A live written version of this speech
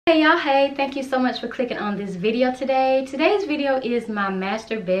Hey y'all, hey, thank you so much for clicking on this video today. Today's video is my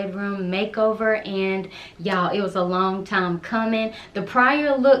master bedroom makeover, and y'all, it was a long time coming. The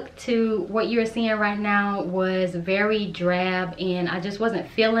prior look to what you're seeing right now was very drab, and I just wasn't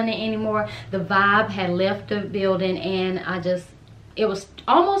feeling it anymore. The vibe had left the building, and it was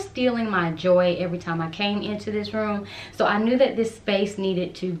almost stealing my joy every time I came into this room. So I knew that this space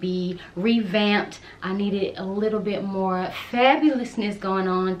needed to be revamped. I needed a little bit more fabulousness going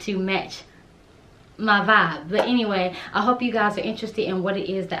on to match my vibe. But anyway, I hope you guys are interested in what it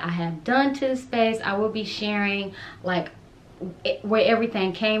is that I have done to the space. I will be sharing like where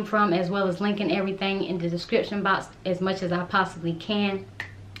everything came from, as well as linking everything in the description box as much as I possibly can.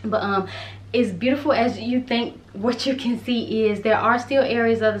 But as beautiful as you think, what you can see is there are still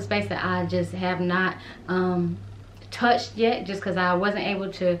areas of the space that I just have not touched yet, just because I wasn't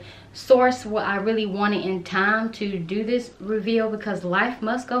able to source what I really wanted in time to do this reveal, because life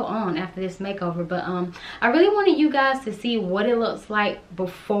must go on after this makeover. But I really wanted you guys to see what it looks like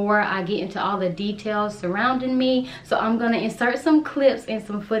before I get into all the details surrounding me. So I'm gonna insert some clips and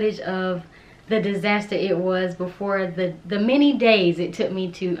some footage of the disaster it was before the many days it took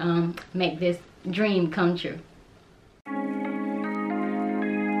me to make this dream come true.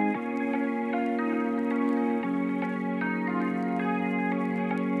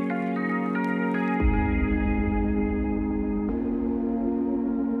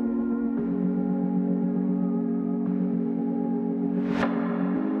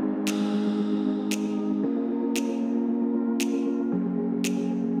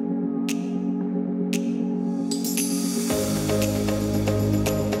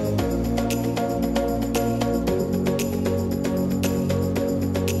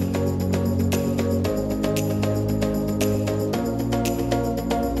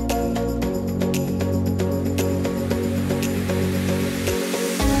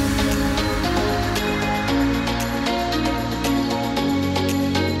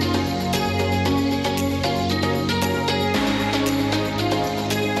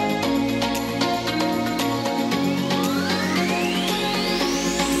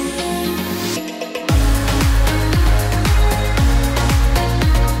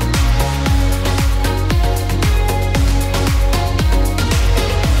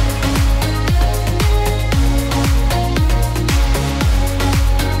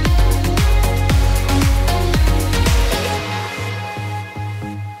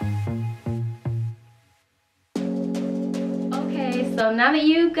 So now that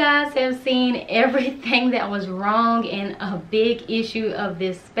you guys have seen everything that was wrong and a big issue of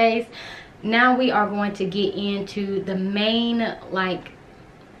this space, now we are going to get into the main, like,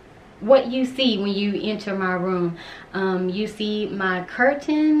 what you see when you enter my room. You see my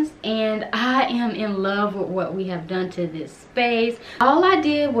curtains, and I am in love with what we have done to this space. All I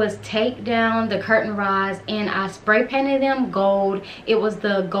did was take down the curtain rods and I spray painted them gold. It was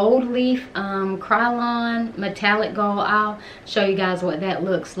the gold leaf Krylon metallic gold. I'll show you guys what that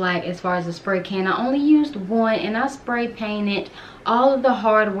looks like as far as the spray can. I only used one, and I spray painted all of the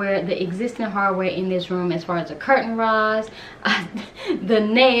hardware, the existing hardware in this room, as far as the curtain rods, the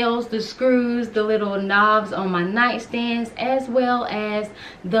nails, the screws, the little knobs on my nightstands, as well as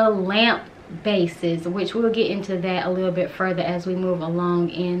the lamp bases, which we'll get into that a little bit further as we move along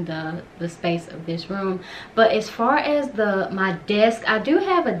in the space of this room. But as far as my desk, I do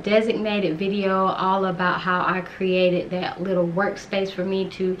have a designated video all about how I created that little workspace for me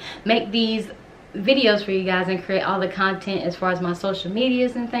to make these videos for you guys and create all the content as far as my social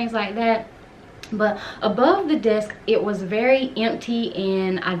medias and things like that. But above the desk, it was very empty,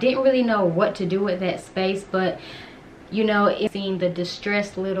 and I didn't really know what to do with that space. But you know, it's seen the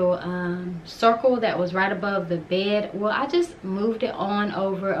distressed little circle that was right above the bed. Well, I just moved it on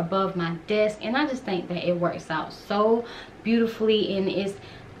over above my desk, and I just think that it works out so beautifully, and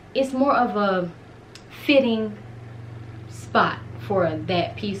it's more of a fitting spot for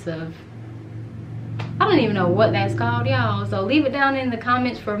that piece of, I don't even know what that's called, y'all. So leave it down in the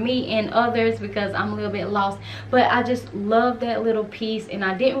comments for me and others, because I'm a little bit lost. But I just love that little piece, and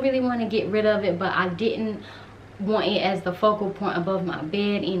I didn't really want to get rid of it, but I didn't want it as the focal point above my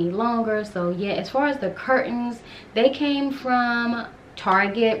bed any longer. So yeah, as far as the curtains, they came from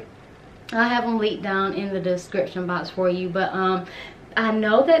Target. I have them linked down in the description box for you. But I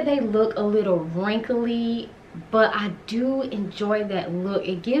know that they look a little wrinkly, but I do enjoy that look.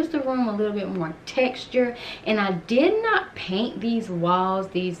 It gives the room a little bit more texture. And I did not paint these walls,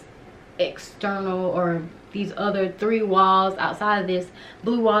 these external or these other 3 walls outside of this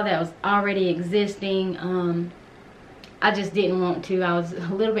blue wall that was already existing. I just didn't want to. I was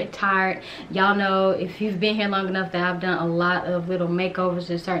a little bit tired. Y'all know, if you've been here long enough, that I've done a lot of little makeovers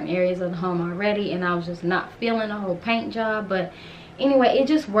in certain areas of the home already, and I was just not feeling the whole paint job. But anyway, it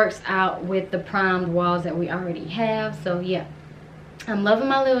just works out with the primed walls that we already have. So yeah, I'm loving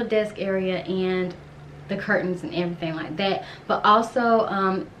my little desk area and the curtains and everything like that. But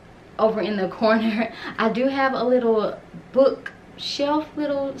also over in the corner, I do have a little bookshelf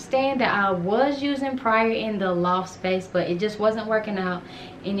little stand that I was using prior in the loft space, but it just wasn't working out.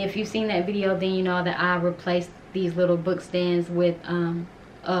 And if you've seen that video, then you know that I replaced these little book stands with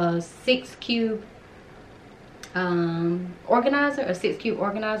a 6 cube organizer, a 6 cube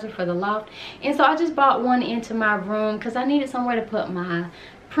organizer for the loft. And so I just bought one into my room because I needed somewhere to put my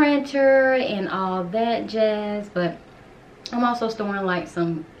printer and all that jazz. But I'm also storing like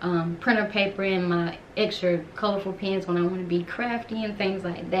some printer paper and my extra colorful pens when I want to be crafty and things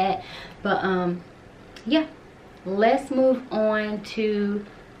like that. But yeah, let's move on to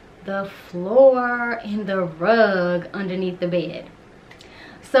the floor and the rug underneath the bed.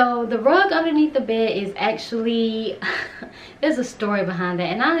 So the rug underneath the bed is actually there's a story behind that,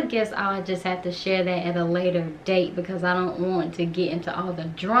 and I guess I'll just have to share that at a later date because I don't want to get into all the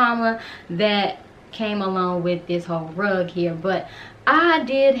drama that came along with this whole rug here. But I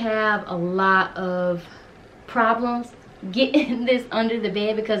did have a lot of problems getting this under the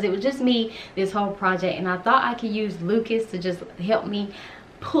bed because it was just me this whole project, and I thought I could use Lucas to just help me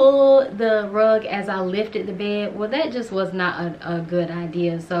pull the rug as I lifted the bed. Well, that just was not a good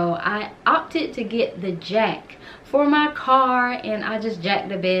idea, so I opted to get the jack for my car, and I just jacked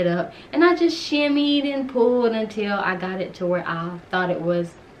the bed up and I just shimmied and pulled until I got it to where I thought it was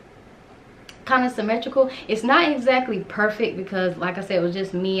kind of symmetrical. It's not exactly perfect because, like I said, it was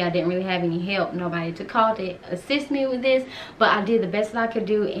just me. I didn't really have any help, nobody to call to assist me with this, but I did the best that I could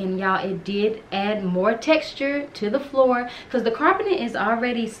do. And y'all, it did add more texture to the floor because the carpeting is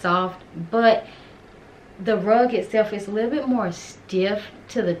already soft, but the rug itself is a little bit more stiff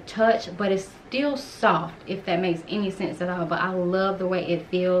to the touch, but it's still soft, if that makes any sense at all. But I love the way it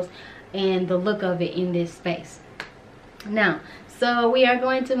feels and the look of it in this space. Now, so we are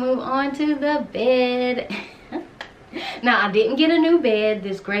going to move on to the bed. Now, I didn't get a new bed.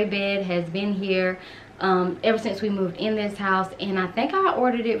 This gray bed has been here ever since we moved in this house, and I think I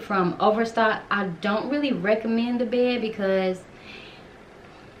ordered it from Overstock. I don't really recommend the bed because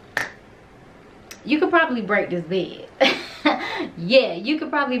you could probably break this bed. Yeah, you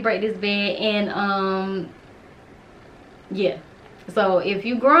could probably break this bed, and yeah. So if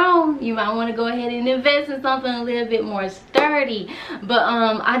you're grown, you might want to go ahead and invest in something a little bit more sturdy. But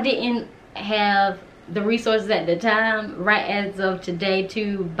I didn't have the resources at the time, right as of today,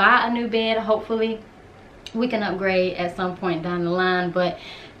 to buy a new bed. Hopefully we can upgrade at some point down the line, but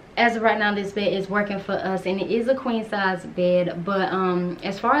as of right now, this bed is working for us, and it is a queen size bed. But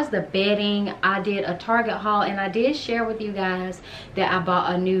as far as the bedding, I did a Target haul, and I did share with you guys that I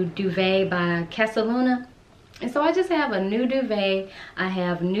bought a new duvet by Casaluna. And so I just have a new duvet. I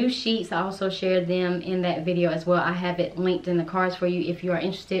have new sheets. I also shared them in that video as well. I have it linked in the cards for you if you are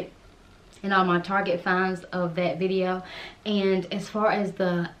interested in all my Target finds of that video. And as far as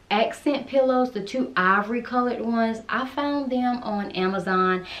the accent pillows, the 2 ivory colored ones, I found them on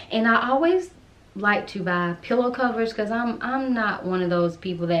Amazon. And I always like to buy pillow covers because I'm not one of those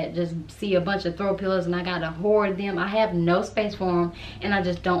people that just see a bunch of throw pillows and I gotta hoard them. I have no space for them, and I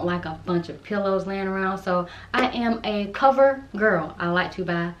just don't like a bunch of pillows laying around. So I am a cover girl. I like to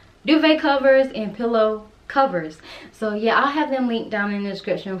buy duvet covers and pillow covers. So yeah, I'll have them linked down in the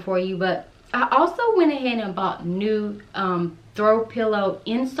description for you. But I also went ahead and bought new throw pillow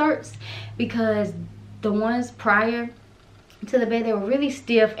inserts because the ones prior to the bed, they were really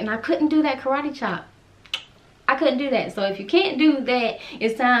stiff, and I couldn't do that karate chop. I couldn't do that. So if you can't do that,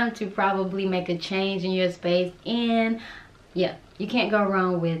 it's time to probably make a change in your space. And yeah, you can't go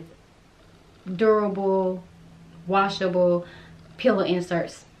wrong with durable, washable pillow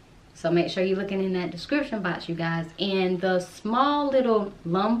inserts. So make sure you're looking in that description box, you guys. And the small little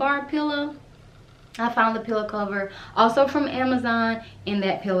lumbar pillow, I found the pillow cover also from Amazon, and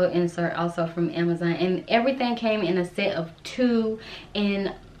that pillow insert also from Amazon. And everything came in a set of 2.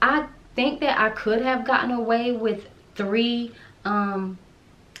 And I think that I could have gotten away with 3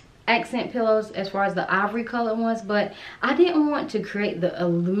 accent pillows as far as the ivory colored ones, but I didn't want to create the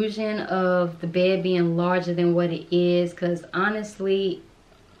illusion of the bed being larger than what it is, because honestly,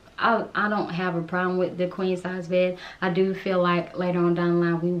 I don't have a problem with the queen size bed. I do feel like later on down the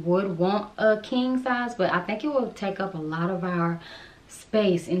line we would want a king size, but I think it will take up a lot of our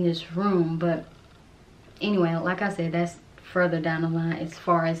space in this room. But anyway, like I said, that's further down the line as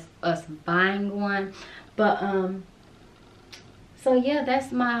far as us buying one. But So yeah,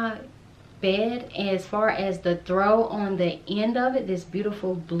 that's my bed. As far as the throw on the end of it, this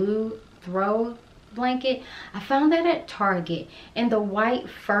beautiful blue throw blanket, I found that at Target, and the white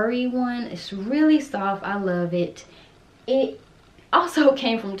furry one is really soft. I love it. It also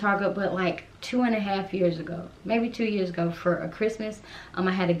came from Target, but like 2.5 years ago, maybe 2 years ago, for a Christmas.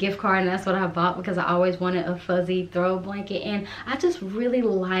 I had a gift card, and that's what I bought because I always wanted a fuzzy throw blanket, and I just really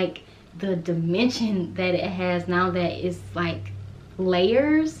like the dimension that it has now that it's like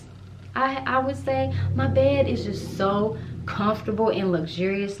layers. I would say my bed is just so comfortable and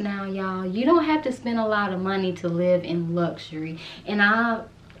luxurious now, y'all. You don't have to spend a lot of money to live in luxury, and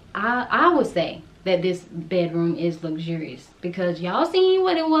I would say that this bedroom is luxurious because y'all seen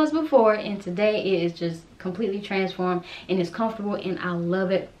what it was before, and today it is just completely transformed and it's comfortable, and I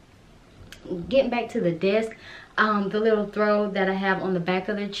love it. Getting back to the desk, the little throw that I have on the back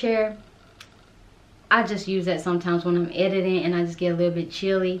of the chair, I just use that sometimes when I'm editing and I just get a little bit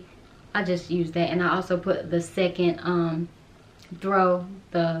chilly. I just use that, and I also put the second throw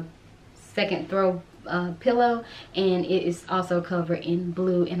pillow, and it is also covered in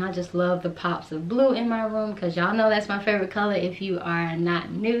blue, and I just love the pops of blue in my room because y'all know that's my favorite color if you are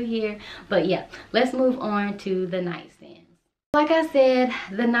not new here. But yeah, let's move on to the nightstands. Like I said,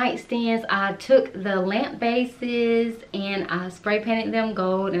 the nightstands, I took the lamp bases and I spray painted them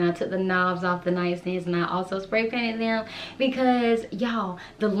gold, and I took the knobs off the nightstands and I also spray painted them because y'all,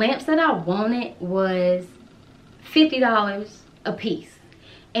 the lamps that I wanted was $50 a piece,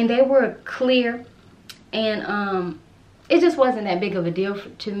 and they were clear, and it just wasn't that big of a deal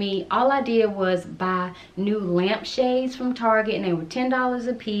to me. All I did was buy new lampshades from Target, and they were $10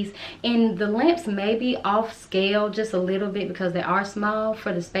 a piece, and the lamps may be off scale just a little bit because they are small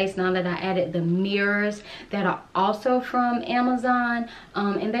for the space. Now that I added the mirrors that are also from Amazon,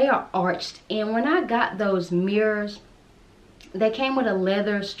 and they are arched, and when I got those mirrors, they came with a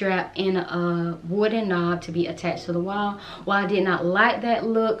leather strap and a wooden knob to be attached to the wall. Well, I did not like that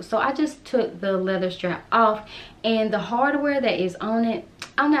look, so I just took the leather strap off, and the hardware that is on it,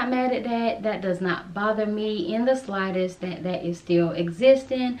 I'm not mad at that. That does not bother me in the slightest. That is still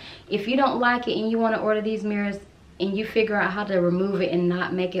existing. If you don't like it and you want to order these mirrors and you figure out how to remove it and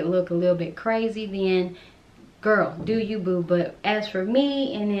not make it look a little bit crazy, then girl, do you, boo. But as for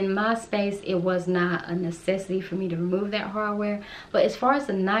me and in my space, it was not a necessity for me to remove that hardware. But as far as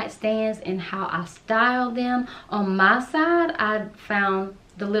the nightstands and how I style them, on my side, I found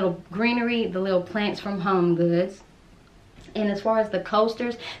the little greenery, the little plants from HomeGoods. And as far as the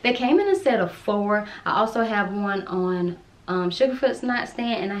coasters, they came in a set of 4. I also have one on Sugarfoot's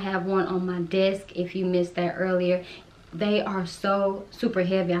nightstand, and I have one on my desk if you missed that earlier. They are so super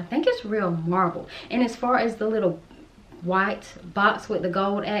heavy. I think it's real marble. And as far as the little white box with the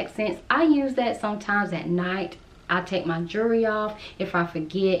gold accents, I use that sometimes at night. I take my jewelry off if I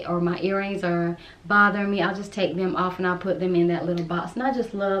forget, or my earrings are bothering me. I'll just take them off and I'll put them in that little box. And I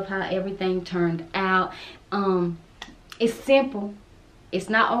just love how everything turned out. It's simple. It's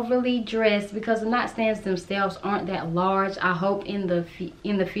not overly dressed because the nightstands themselves aren't that large. I hope in the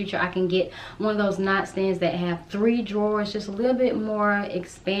future I can get one of those nightstands that have 3 drawers, just a little bit more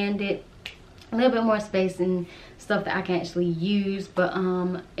expanded, a little bit more space and stuff that I can actually use. But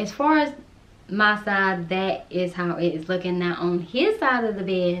as far as my side, that is how it is looking. Now on his side of the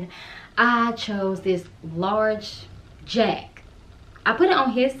bed, I chose this large jack. I put it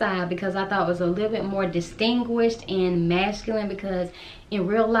on his side because I thought it was a little bit more distinguished and masculine, because in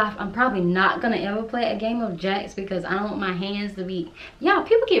real life I'm probably not gonna ever play a game of jacks because I don't want my hands to be, y'all,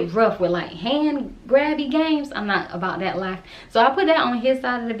 people get rough with like hand grabby games. I'm not about that life. So I put that on his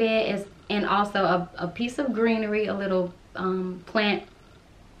side of the bed, and also a piece of greenery, a little plant,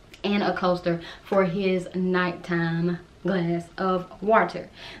 and a coaster for his nighttime glass of water.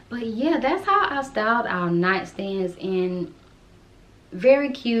 But yeah, that's how I styled our nightstands, in very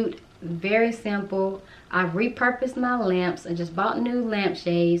cute, very simple. I repurposed my lamps. I just bought new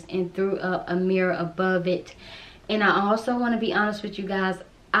lampshades and threw up a mirror above it. And I also want to be honest with you guys,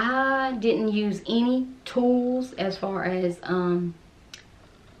 I didn't use any tools as far as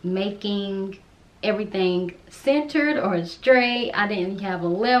making everything centered or straight. I didn't have a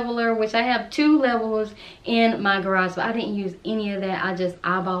leveler, which I have 2 levelers in my garage, but I didn't use any of that. I just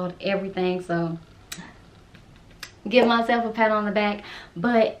eyeballed everything. So give myself a pat on the back.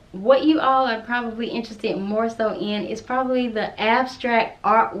 But what you all are probably interested more so in is probably the abstract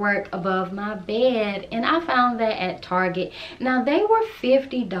artwork above my bed, and I found that at Target. Now they were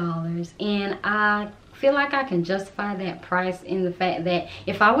 $50, and I feel like I can justify that price in the fact that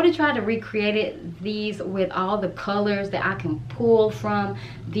if I would have tried to recreate these with all the colors that I can pull from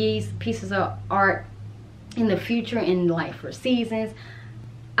these pieces of art, in the future, in like for seasons,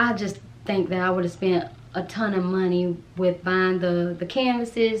 I just think that I would have spent a ton of money with buying the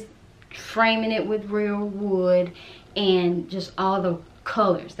canvases, framing it with real wood, and just all the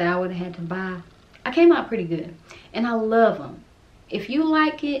colors that I would have had to buy. I came out pretty good, and I love them. If you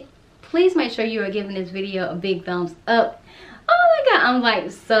like it, please make sure you are giving this video a big thumbs up. Oh my god, I'm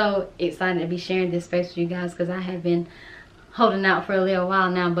like so excited to be sharing this space with you guys, because I have been holding out for a little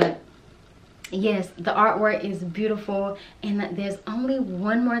while now. But yes, the artwork is beautiful, and there's only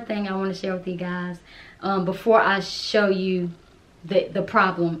one more thing I want to share with you guys before I show you the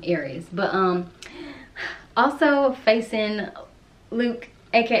problem areas. But also facing Luke,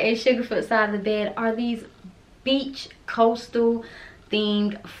 aka Sugarfoot, side of the bed are these beach coastal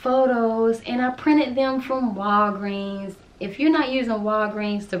themed photos, and I printed them from Walgreens. If you're not using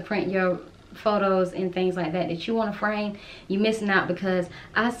Walgreens to print your photos and things like that that you want to frame, you're missing out, because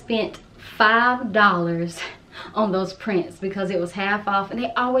I spent $5 on those prints because it was half off, and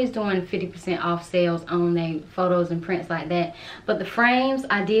they always doing 50% off sales on their photos and prints like that. But the frames,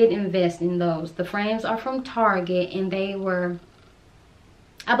 I did invest in those. The frames are from Target, and they were,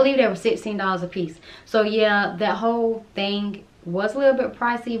 I believe they were $16 a piece. So yeah, that whole thing was a little bit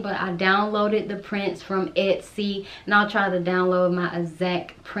pricey, but I downloaded the prints from Etsy, and I'll try to download my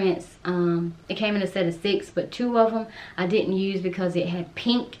exact prints. It came in a set of 6, but 2 of them I didn't use because it had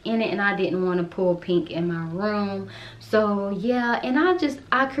pink in it, and I didn't want to pull pink in my room. So yeah, and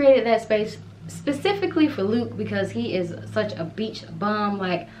I created that space specifically for Luke, because he is such a beach bum.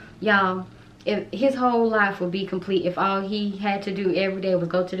 Like, y'all, if his whole life would be complete if all he had to do every day was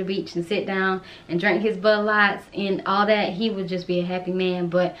go to the beach and sit down and drink his Bud Lights and all that, he would just be a happy man.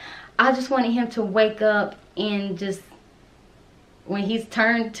 But I just wanted him to wake up and just, when he's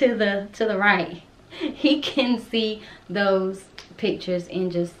turned to the right, he can see those pictures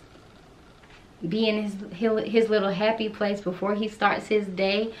and just be in his little happy place before he starts his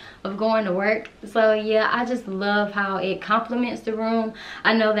day of going to work. So yeah, I just love how it complements the room.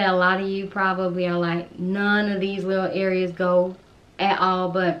 I know that a lot of you probably are like, none of these little areas go at all,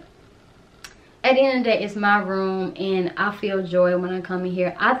 but at the end of the day, it's my room, and I feel joy when I come in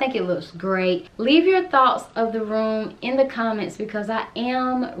here. I think it looks great. Leave your thoughts of the room in the comments, because I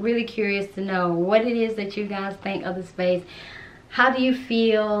am really curious to know what it is that you guys think of the space. How do you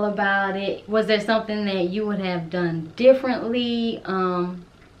feel about it? Was there something that you would have done differently?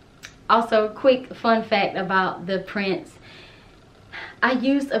 Also, quick fun fact about the prints. I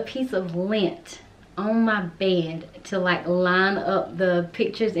used a piece of lint on my bed to like line up the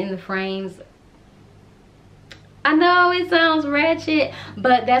pictures in the frames. I know it sounds ratchet,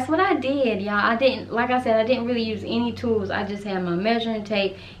 but that's what I did, y'all. I didn't, like I said, I didn't really use any tools. I just had my measuring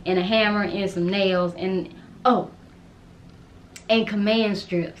tape and a hammer and some nails, and and command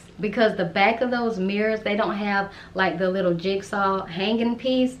strips, because the back of those mirrors, they don't have like the little jigsaw hanging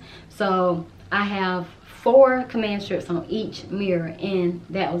piece. So I have 4 command strips on each mirror, and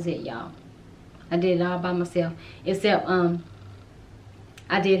that was it, y'all. I did it all by myself, except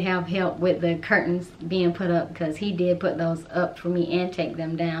I did have help with the curtains being put up, because he did put those up for me and take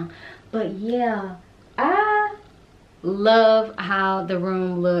them down. But yeah, I love how the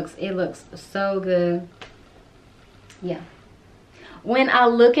room looks. It looks so good. Yeah, when I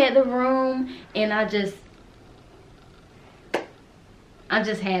look at the room, and I'm just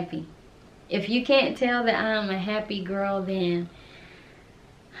happy. If you can't tell that I'm a happy girl, then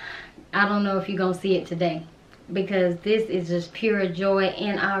I don't know if you're gonna see it today, because this is just pure joy,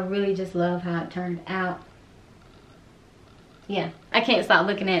 and I really just love how it turned out. Yeah, I can't stop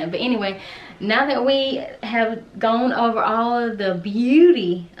looking at it. But anyway, now that we have gone over all of the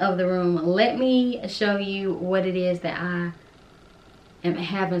beauty of the room, let me show you what it is that I am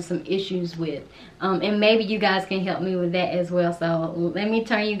having some issues with, and maybe you guys can help me with that as well. So let me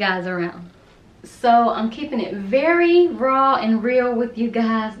turn you guys around. So I'm keeping it very raw and real with you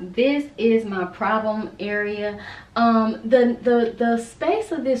guys. This is my problem area. The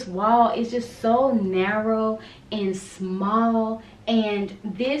space of this wall is just so narrow and small, and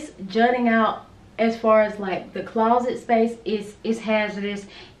this jutting out as far as like the closet space is hazardous.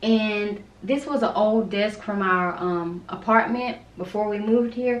 And this was an old desk from our apartment before we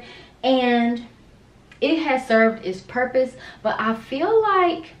moved here, and it has served its purpose, but I feel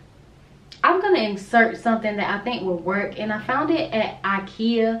like I'm gonna insert something that I think will work. And I found it at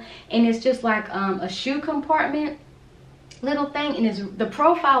IKEA, and it's just like a shoe compartment little thing, and the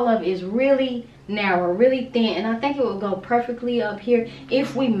profile of it is really narrow, really thin, and I think it will go perfectly up here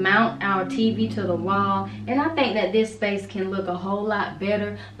if we mount our TV to the wall. And I think that this space can look a whole lot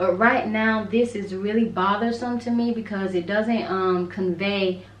better, but right now this is really bothersome to me because it doesn't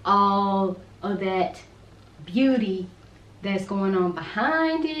convey all of that beauty that's going on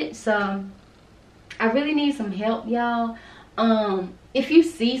behind it. So I really need some help, y'all. If you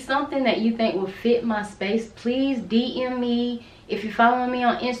see something that you think will fit my space, please DM me. If you're following me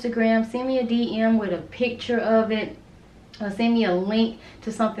on Instagram, send me a DM with a picture of it, or send me a link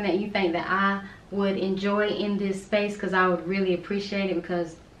to something that you think that I would enjoy in this space, because I would really appreciate it.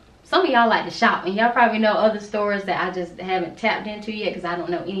 Because some of y'all like to shop, and y'all probably know other stores that I just haven't tapped into yet because I don't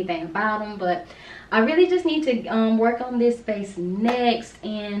know anything about them. But I really just need to work on this space next,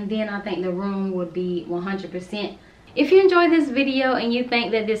 and then I think the room would be 100%. If you enjoyed this video and you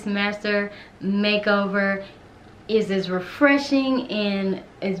think that this master makeover is as refreshing and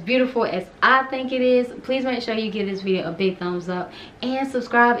as beautiful as I think it is, please make sure you give this video a big thumbs up and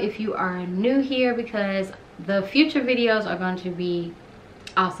subscribe if you are new here, because the future videos are going to be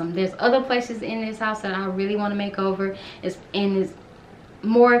awesome. There's other places in this house that I really want to make over. It's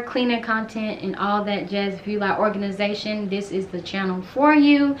more cleaner content and all that jazz. If you like organization, this is the channel for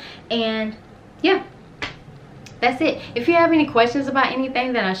you. And yeah, that's it. If you have any questions about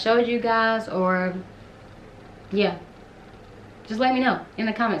anything that I showed you guys, or yeah, just let me know in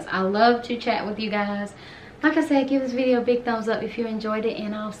the comments. I love to chat with you guys. Like I said, give this video a big thumbs up if you enjoyed it,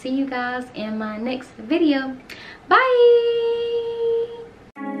 and I'll see you guys in my next video. Bye.